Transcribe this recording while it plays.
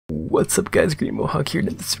What's up guys, GreenMohawk here,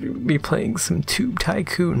 and this we're going to be playing some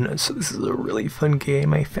TubeTycoon. So this is a really fun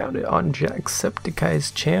game. I found it on Jacksepticeye's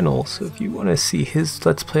channel, so if you want to see his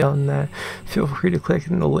Let's Play on that, feel free to click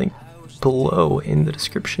in the link below in the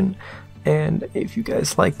description. And if you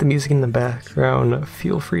guys like the music in the background,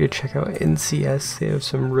 feel free to check out NCS. They have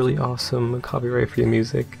some really awesome copyright-free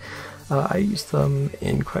music. I use them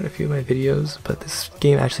in quite a few of my videos, but this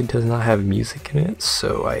game actually does not have music in it,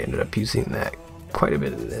 so I ended up using that quite a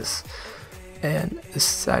bit in this. And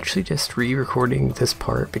this is actually just re-recording this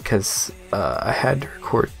part because I had to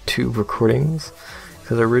record two recordings,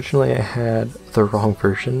 because originally I had the wrong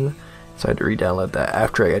version, so I had to re-download that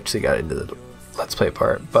after I actually got into the Let's Play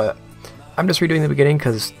part. But I'm just redoing the beginning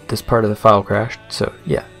because this part of the file crashed, so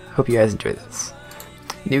yeah, hope you guys enjoy this.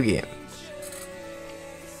 New game.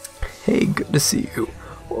 Hey, good to see you.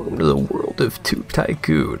 Welcome to the world of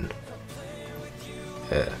TubeTycoon.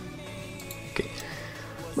 Okay.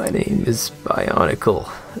 My name is Bionicle.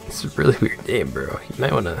 It's a really weird name, bro. You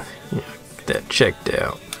might want to, get that checked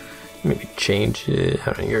out. Maybe change it. I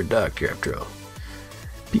don't know, you're a doctor after all.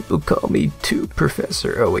 People call me Tube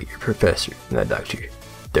Professor. Oh wait, you're Professor, not Doctor.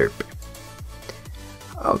 Derp.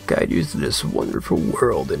 I'll guide you to this wonderful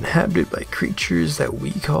world inhabited by creatures that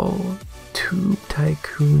we call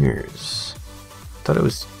TubeTycooners. Thought it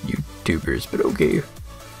was YouTubers, but okay.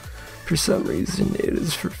 For some reason, it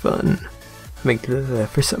is for fun.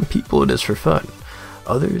 For some people, it is for fun.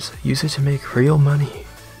 Others use it to make real money.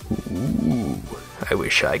 Ooh, I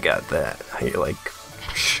wish I got that. I get like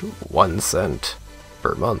 1 cent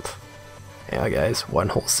per month. Yeah, guys, 1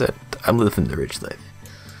 whole cent. I'm living the rich life.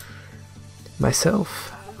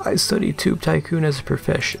 Myself, I study TubeTycoon as a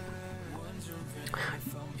profession.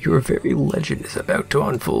 Your very legend is about to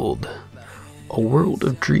unfold. A world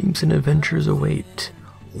of dreams and adventures await.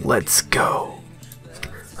 Let's go!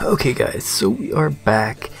 Okay guys, so we are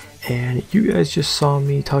back, and you guys just saw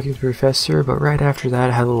me talking to the professor, but right after that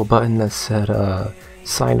I had a little button that said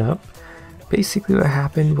sign up. Basically what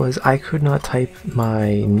happened was I could not type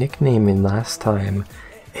my nickname in last time,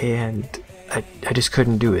 and I just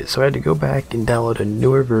couldn't do it, so I had to go back and download a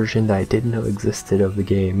newer version that I didn't know existed of the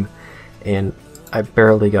game, and I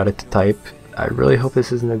barely got it to type. I really hope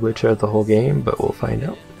this isn't a glitch out of the whole game, but we'll find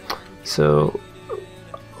out. So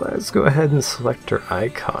let's go ahead and select our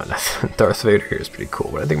icon. Darth Vader here is pretty cool,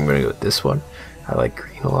 but I think I'm going to go with this one. I like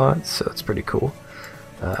green a lot, so it's pretty cool.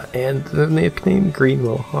 And the nickname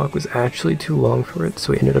GreenMohawk was actually too long for it,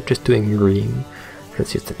 so we ended up just doing green.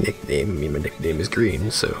 That's just a nickname. I mean, my nickname is green,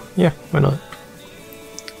 so yeah, why not?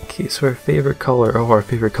 Okay, so our favorite color. Oh, our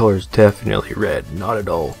favorite color is definitely red, not at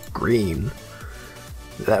all green.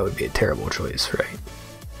 That would be a terrible choice, right?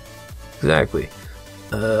 Exactly.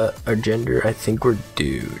 Our gender, I think we're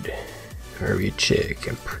dude. Or are we a chick?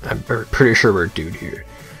 I'm pretty sure we're dude here.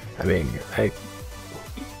 I mean,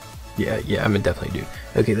 yeah, I'm definitely dude.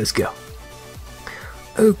 Okay, let's go.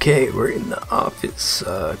 Okay, we're in the office.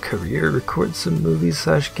 Career, record some movies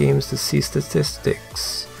 / games to see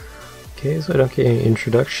statistics. Okay, so I don't get any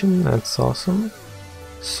introduction. That's awesome.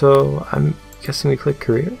 So I'm guessing we click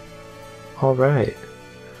career. Alright.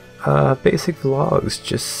 Basic vlogs.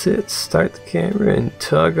 Just sit, start the camera, and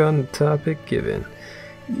tug on the topic given.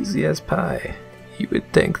 Easy as pie. You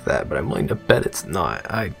would think that, but I'm willing to bet it's not.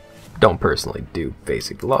 I don't personally do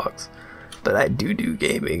basic vlogs, but I do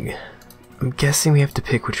gaming. I'm guessing we have to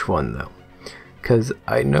pick which one though, because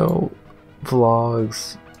I know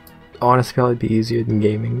vlogs honestly probably be easier than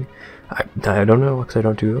gaming. I don't know because I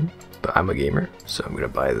don't do them, but I'm a gamer, so I'm gonna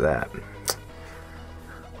buy that.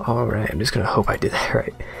 Alright, I'm just gonna hope I did that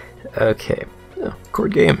right. Okay,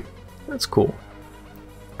 record game. That's cool.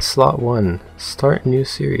 Slot 1, start new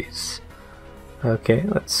series. Okay,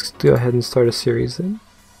 let's go ahead and start a series then.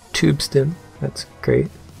 TubeStim, that's great.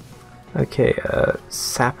 Okay,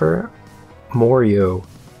 Sapper, Morio,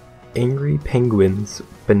 Angry Penguins,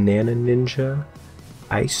 Banana Ninja,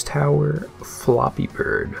 Ice Tower, Floppy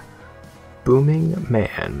Bird, Booming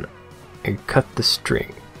Man, and Cut the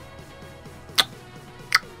String.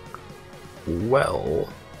 Well,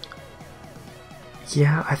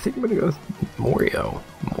 yeah, I think I'm gonna go with Morio.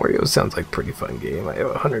 Morio sounds like a pretty fun game. I have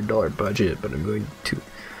a $100 budget, but I'm going to...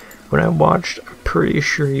 When I watched, I'm pretty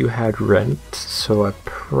sure you had rent, so I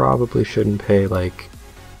probably shouldn't pay like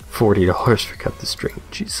 $40 for Cut the String.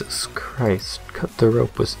 Jesus Christ, Cut the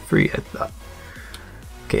Rope was free, I thought.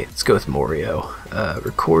 Okay, let's go with Morio.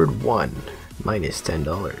 Record 1, minus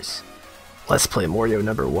 $10. Let's play Morio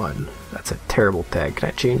number 1. That's a terrible tag. Can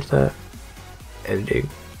I change that? Editing.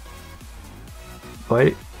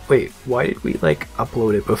 Wait, why did we like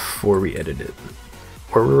upload it before we edited it?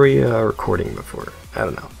 Or were we recording before? I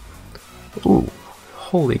don't know. Ooh,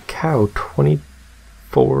 Holy cow, 28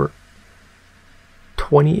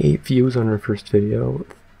 views on her first video.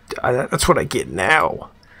 That's what I get now.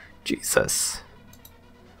 Jesus.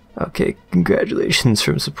 Okay, congratulations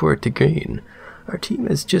from support to Green. Our team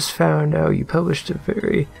has just found out you published a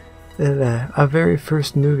very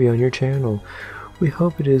first movie on your channel. We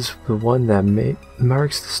hope it is the one that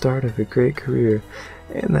marks the start of a great career,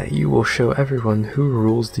 and that you will show everyone who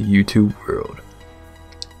rules the YouTube world.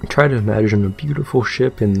 Try to imagine a beautiful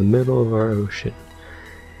ship in the middle of our ocean.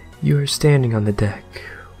 You are standing on the deck,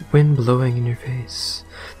 wind blowing in your face,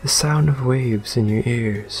 the sound of waves in your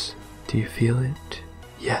ears. Do you feel it?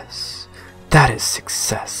 Yes. That is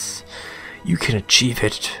success. You can achieve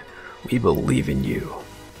it. We believe in you.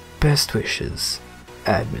 Best wishes,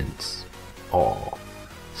 admins. Aw.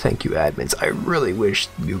 Thank you, admins. I really wish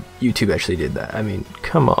YouTube actually did that. I mean,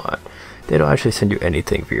 come on. They don't actually send you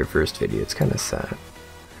anything for your first video. It's kind of sad.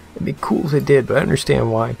 It'd be cool if they did, but I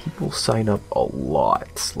understand why. People sign up a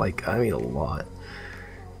lot. Like, I mean a lot.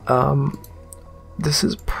 This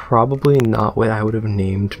is probably not what I would have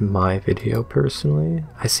named my video personally.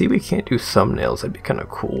 I see we can't do thumbnails. That'd be kind of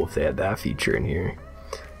cool if they had that feature in here.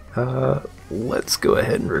 Let's go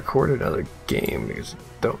ahead and record another game because I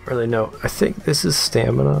don't really know. I think this is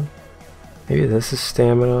stamina. Maybe this is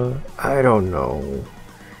stamina. I don't know.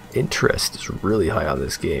 Interest is really high on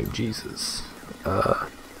this game. Jesus.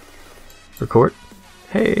 Record.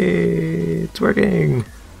 Hey, it's working.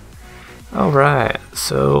 Alright,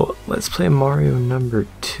 so let's play Mario number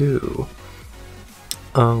 2.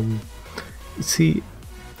 See,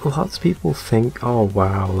 lots of people think, oh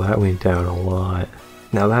wow, that went down a lot.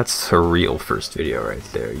 Now that's a real first video right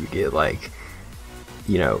there. You get like,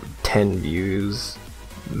 you know, 10 views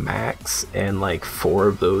max, and like 4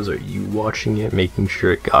 of those are you watching it, making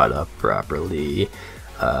sure it got up properly.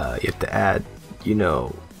 You have to add, you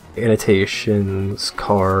know, annotations,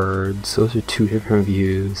 cards. Those are 2 different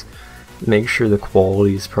views. Make sure the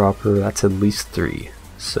quality is proper. That's at least 3.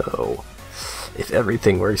 So if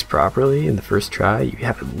everything works properly in the first try, you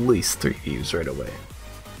have at least 3 views right away.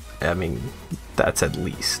 I mean, that's at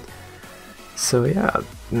least. So yeah,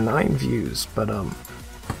 9 views. But on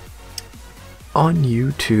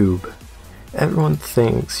YouTube, everyone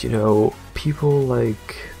thinks, you know, people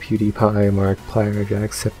like PewDiePie, Markiplier,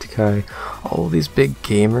 Jacksepticeye, all of these big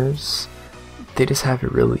gamers, they just have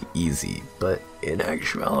it really easy. But in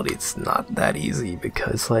actuality, it's not that easy,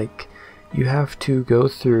 because like you have to go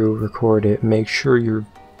through, record it, make sure you're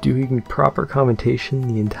doing proper commentation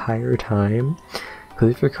the entire time, because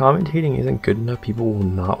if your commentating isn't good enough, people will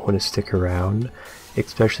not want to stick around,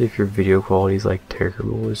 especially if your video quality is like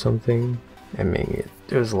terrible or something. I mean,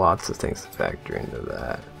 there's lots of things to factor into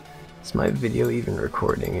that. Is my video even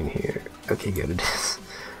recording in here? Okay, good, it is.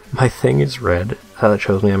 My thing is red, that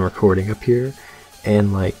shows me I'm recording up here,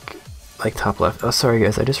 and like top left. Oh, sorry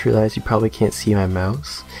guys, I just realized you probably can't see my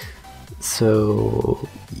mouse. So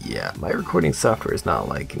yeah, my recording software is not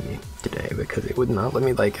liking me today because it would not let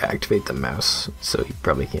me like activate the mouse, so you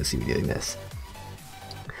probably can't see me doing this.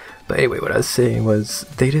 But anyway, what I was saying was,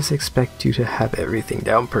 they just expect you to have everything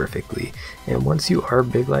down perfectly, and once you are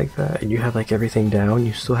big like that and you have like everything down,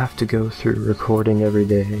 you still have to go through recording every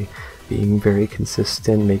day, being very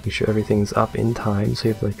consistent, making sure everything's up in time, so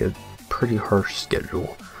you have like a pretty harsh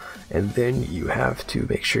schedule. And then you have to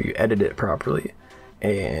make sure you edit it properly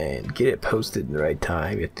and get it posted in the right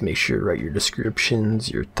time. You have to make sure you write your descriptions,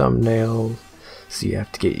 your thumbnails. So you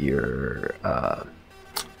have to get your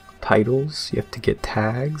titles, you have to get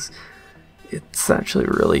tags. It's actually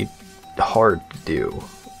really hard to do,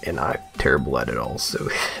 and I'm terrible at it all, so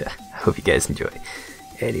I hope you guys enjoy.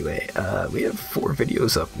 Anyway, we have 4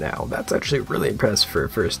 videos up now. That's actually really impressive for a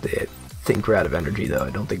first day. I think we're out of energy though. I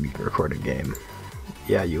don't think we can record a game.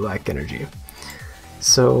 Yeah, you lack energy.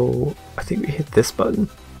 So I think we hit this button.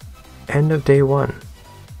 End of day 1.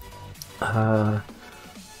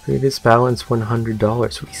 Previous balance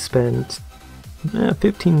 $100. We spent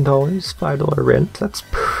 $15, $5 rent. That's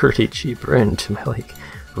pretty cheap rent. Am I like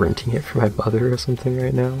renting it for my mother or something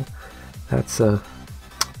right now? That's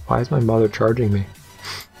why is my mother charging me?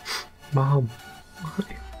 Mom,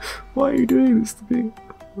 why are you doing this to me?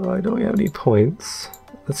 Well, I don't have any points.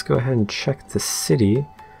 Let's go ahead and check the city.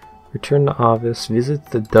 Return to office.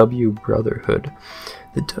 Visit the W Brotherhood.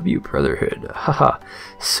 The W Brotherhood. Haha.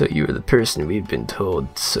 So you are the person we've been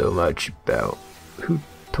told so much about. Who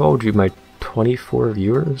told you? My 24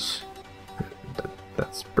 viewers?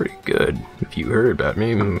 That's pretty good. If you heard about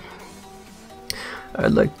me.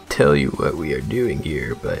 I'd like to tell you what we are doing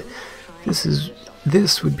here, but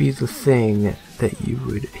this would be the thing that you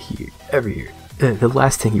would ever hear. The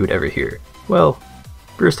last thing you would ever hear. Well,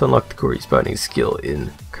 First, unlock the corresponding skill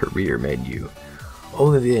in career menu.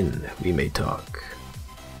 Only then we may talk.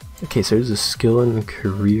 Okay, so there's a skill in the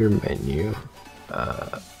career menu.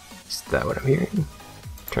 Is that what I'm hearing?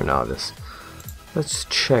 Turn on this. Let's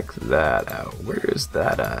check that out. Where is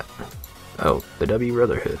that at? Oh, the W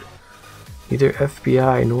Brotherhood. Neither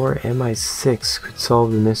FBI nor MI6 could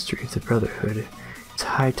solve the mystery of the Brotherhood. It's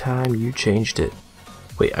high time you changed it.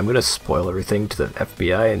 Wait, I'm gonna spoil everything to the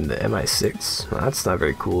FBI and the MI6? Well, that's not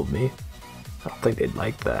very cool of me. I don't think they'd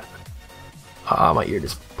like that. Ah, my ear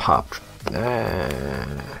just popped.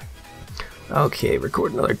 Okay,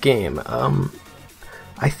 record another game.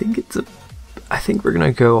 I think we're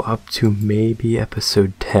gonna go up to maybe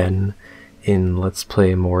episode 10 in Let's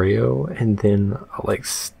Play Mario, and then I'll like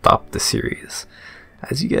stop the series.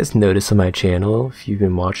 As you guys notice on my channel, if you've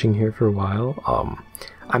been watching here for a while,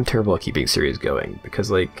 I'm terrible at keeping series going because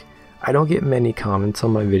like I don't get many comments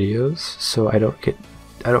on my videos, so I don't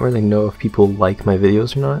really know if people like my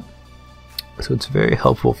videos or not. So it's very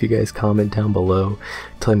helpful if you guys comment down below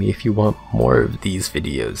telling me if you want more of these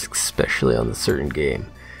videos, especially on the certain game.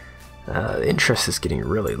 The interest is getting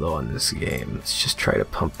really low on this game. Let's just try to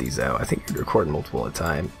pump these out. I think you can record multiple at a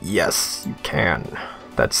time. Yes, you can.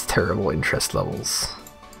 That's terrible interest levels.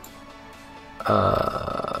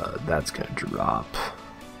 That's gonna drop.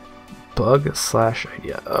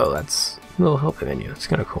 Bug/idea. Oh, that's a little help menu. It's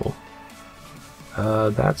kinda cool.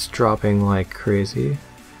 That's dropping like crazy.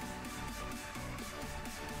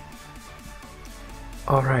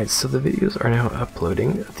 Alright, so the videos are now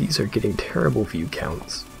uploading. These are getting terrible view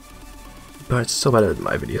counts, but it's still better than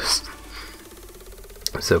my videos.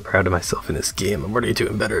 I'm so proud of myself in this game. I'm already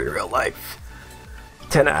doing better in real life.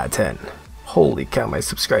 10 out of 10. Holy cow, my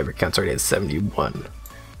subscriber count's already at 71.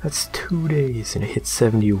 That's 2 days and it hit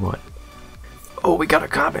 71. Oh, we got a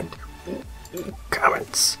comment.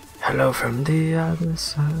 Comments. Hello from the other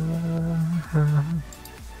side.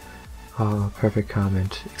 Oh, perfect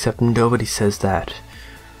comment. Except nobody says that.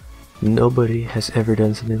 Nobody has ever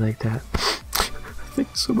done something like that.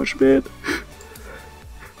 Thanks so much, man.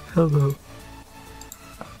 Hello.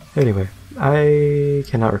 Anyway, I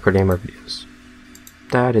cannot record any more videos.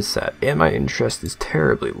 That is sad, and my interest is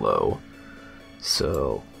terribly low.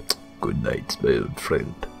 So, good night, my old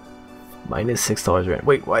friend. Minus $6 rent.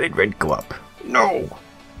 Wait, why did rent go up? No!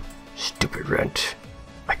 Stupid rent.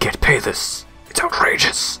 I can't pay this. It's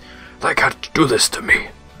outrageous. They can't do this to me.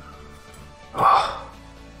 Oh,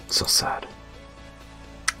 so sad.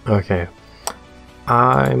 Okay.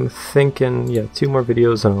 I'm thinking, yeah, 2 more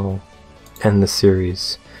videos and I'll end the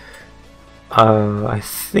series. I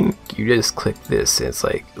think you just click this and it's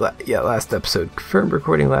like, yeah, last episode, confirmed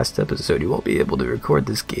recording last episode. You won't be able to record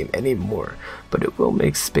this game anymore, but it will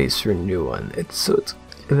make space for a new one. It's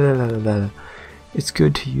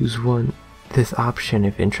good to use this option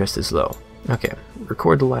if interest is low. Okay,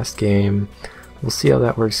 record the last game. We'll see how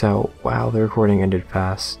that works out. Wow, the recording ended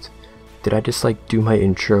fast. Did I just like do my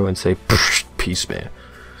intro and say peace, man?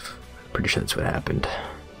 Pretty sure that's what happened.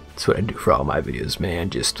 That's what I do for all my videos, man.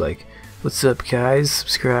 Just like, what's up guys,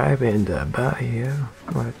 subscribe and bye. Yeah,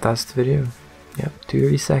 alright, that's the video. Yep,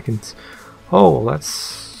 30 seconds. Oh,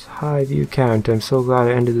 that's high view count. I'm so glad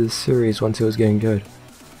I ended this series once it was getting good.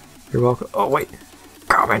 You're welcome. Oh wait,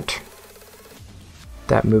 comment.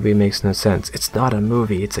 That movie makes no sense. It's not a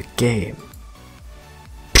movie, it's a game.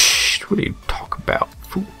 Psh, what do you talk about,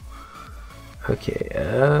 fool? Okay,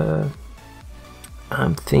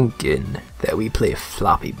 I'm thinking that we play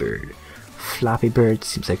Floppy Bird. Floppy Bird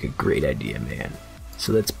seems like a great idea, man.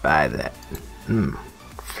 So let's buy that.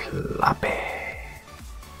 Floppy.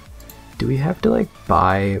 Do we have to like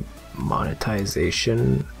buy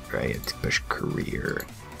monetization? Right, have to push career.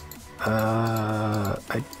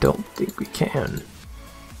 I don't think we can.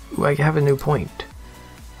 Ooh, I have a new point.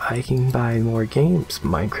 I can buy more games.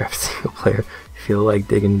 Minecraft single player. Feel like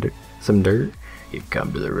digging some dirt? You've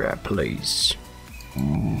come to the right place.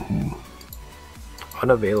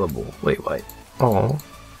 Unavailable. Wait, what? Oh.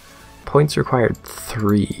 Points required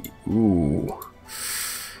 3. Ooh.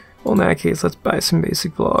 Well, in that case, let's buy some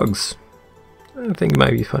basic vlogs. I think it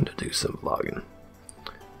might be fun to do some vlogging.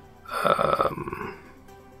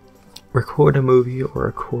 Record a movie or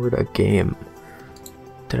record a game.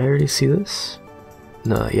 Did I already see this?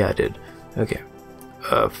 No, yeah, I did. Okay.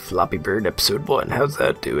 Floppy Bird episode 1. How's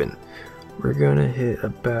that doing? We're gonna hit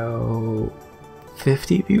about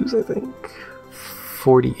 50 views, I think.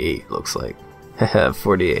 48 looks like. Haha,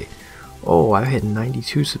 48. Oh, I hit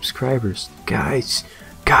 92 subscribers. Guys,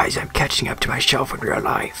 I'm catching up to myself in real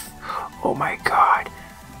life. Oh my god.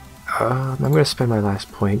 I'm gonna spend my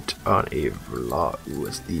last point on a vlog.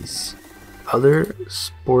 What's these? other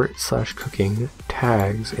sport/cooking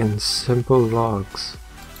tags in simple logs.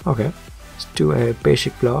 Okay, let's do a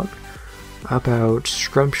basic blog about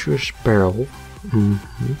scrumptious barrel,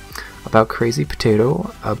 about crazy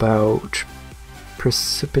potato, about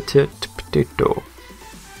precipitate potato.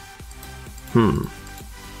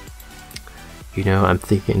 You know, I'm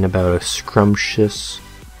thinking about a scrumptious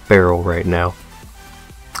barrel right now.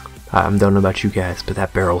 I don't know about you guys, but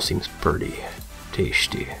that barrel seems pretty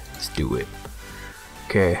tasty. Let's do it.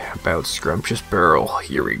 Okay, about scrumptious barrel.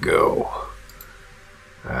 Here we go.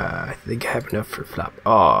 I think I have enough for flop.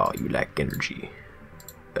 Oh, you lack energy.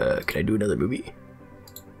 Can I do another movie?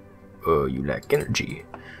 Oh, you lack energy.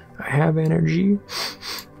 I have energy.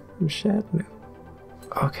 I'm sad now.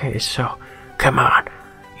 Okay, so come on,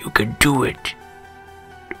 you can do it.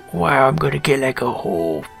 Wow, I'm gonna get like a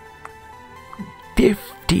whole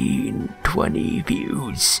 15, 20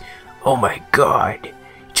 views. Oh my god,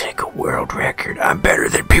 it's like a world record. I'm better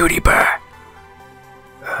than PewDiePie.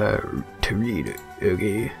 To read,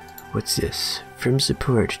 okay. What's this? From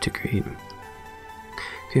support to green.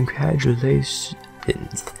 Congratulations.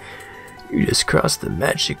 You just crossed the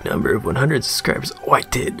magic number of 100 subscribers. Oh, I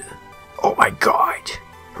did. Oh my god.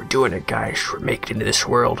 We're doing it, guys. We're making it in this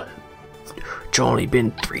world. It's only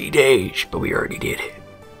been 3 days, but we already did it.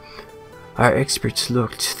 Our experts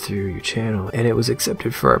looked through your channel, and it was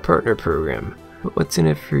accepted for our partner program. But what's in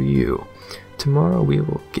it for you? Tomorrow we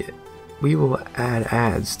will add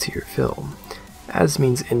ads to your film. Ads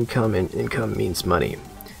means income, and income means money.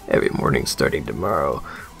 Every morning starting tomorrow,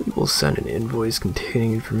 we will send an invoice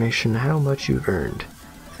containing information how much you've earned.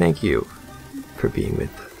 Thank you for being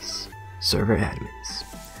with us, server admins.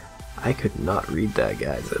 I could not read that,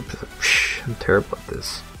 guys. I'm terrible at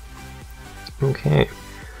this. Okay,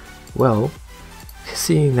 well,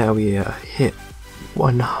 seeing that we hit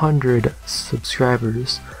 100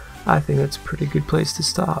 subscribers, I think that's a pretty good place to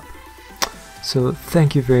stop. So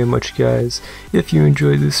thank you very much, guys. If you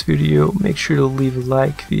enjoyed this video, make sure to leave a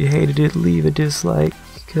like. If you hated it, leave a dislike,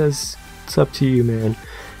 because it's up to you, man.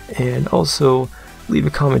 And also, leave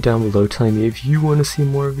a comment down below telling me if you want to see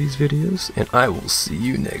more of these videos, and I will see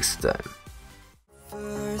you next time.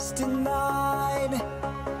 First in line,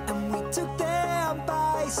 and we took them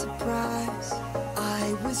by surprise.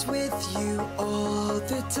 I was with you all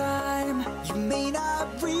the time. You may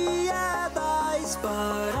not realize,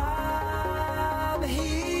 but